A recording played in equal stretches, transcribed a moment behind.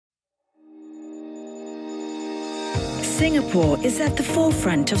Singapore is at the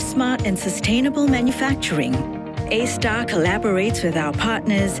forefront of smart and sustainable manufacturing. A-Star collaborates with our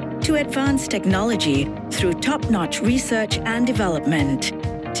partners to advance technology through top-notch research and development.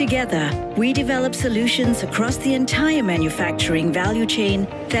 Together, we develop solutions across the entire manufacturing value chain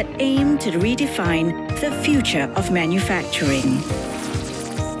that aim to redefine the future of manufacturing.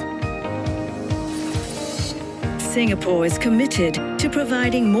 Singapore is committed to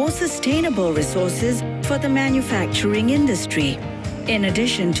providing more sustainable resources for the manufacturing industry. In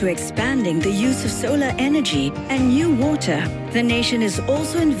addition to expanding the use of solar energy and new water, the nation is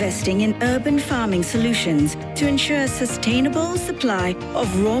also investing in urban farming solutions to ensure a sustainable supply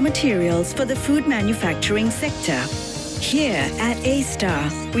of raw materials for the food manufacturing sector. Here at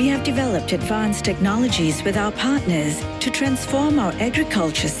A-Star, we have developed advanced technologies with our partners to transform our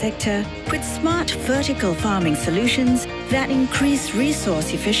agriculture sector with smart vertical farming solutions that increase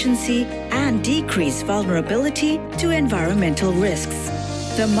resource efficiency and decrease vulnerability to environmental risks.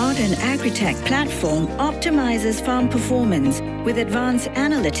 The modern agri-tech platform optimizes farm performance with advanced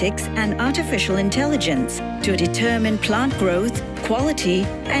analytics and artificial intelligence to determine plant growth, quality,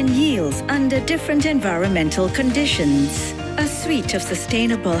 and yields under different environmental conditions. A suite of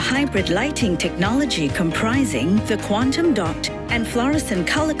sustainable hybrid lighting technology comprising the quantum dot and fluorescent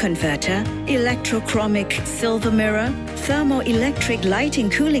color converter, electrochromic silver mirror, thermoelectric lighting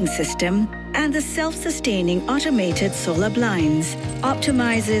cooling system, and the self-sustaining automated solar blinds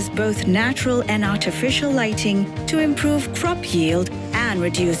optimizes both natural and artificial lighting to improve crop yield and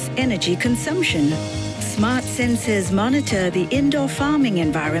reduce energy consumption. Smart sensors monitor the indoor farming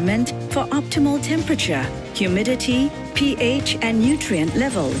environment for optimal temperature, humidity, pH, and nutrient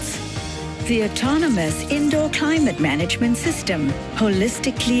levels. The autonomous indoor climate management system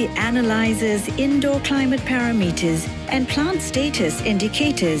holistically analyzes indoor climate parameters and plant status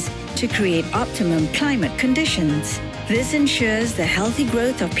indicators to create optimum climate conditions. This ensures the healthy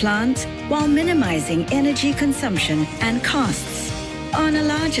growth of plants while minimizing energy consumption and costs. On a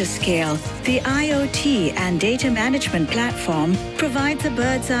larger scale, the IoT and data management platform provides a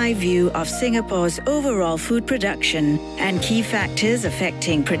bird's-eye view of Singapore's overall food production and key factors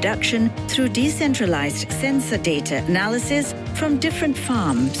affecting production through decentralized sensor data analysis from different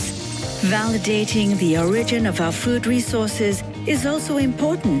farms. Validating the origin of our food resources is also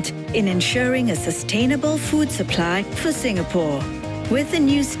important in ensuring a sustainable food supply for Singapore. With the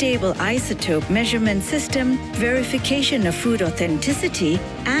new stable isotope measurement system, verification of food authenticity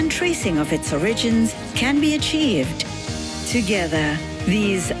and tracing of its origins can be achieved. Together,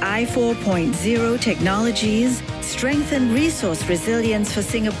 these I 4.0 technologies strengthen resource resilience for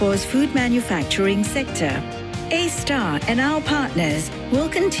Singapore's food manufacturing sector. A-Star and our partners will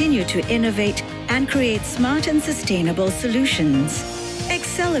continue to innovate and create smart and sustainable solutions.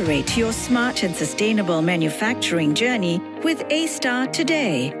 Accelerate your smart and sustainable manufacturing journey with A-Star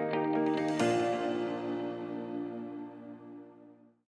today.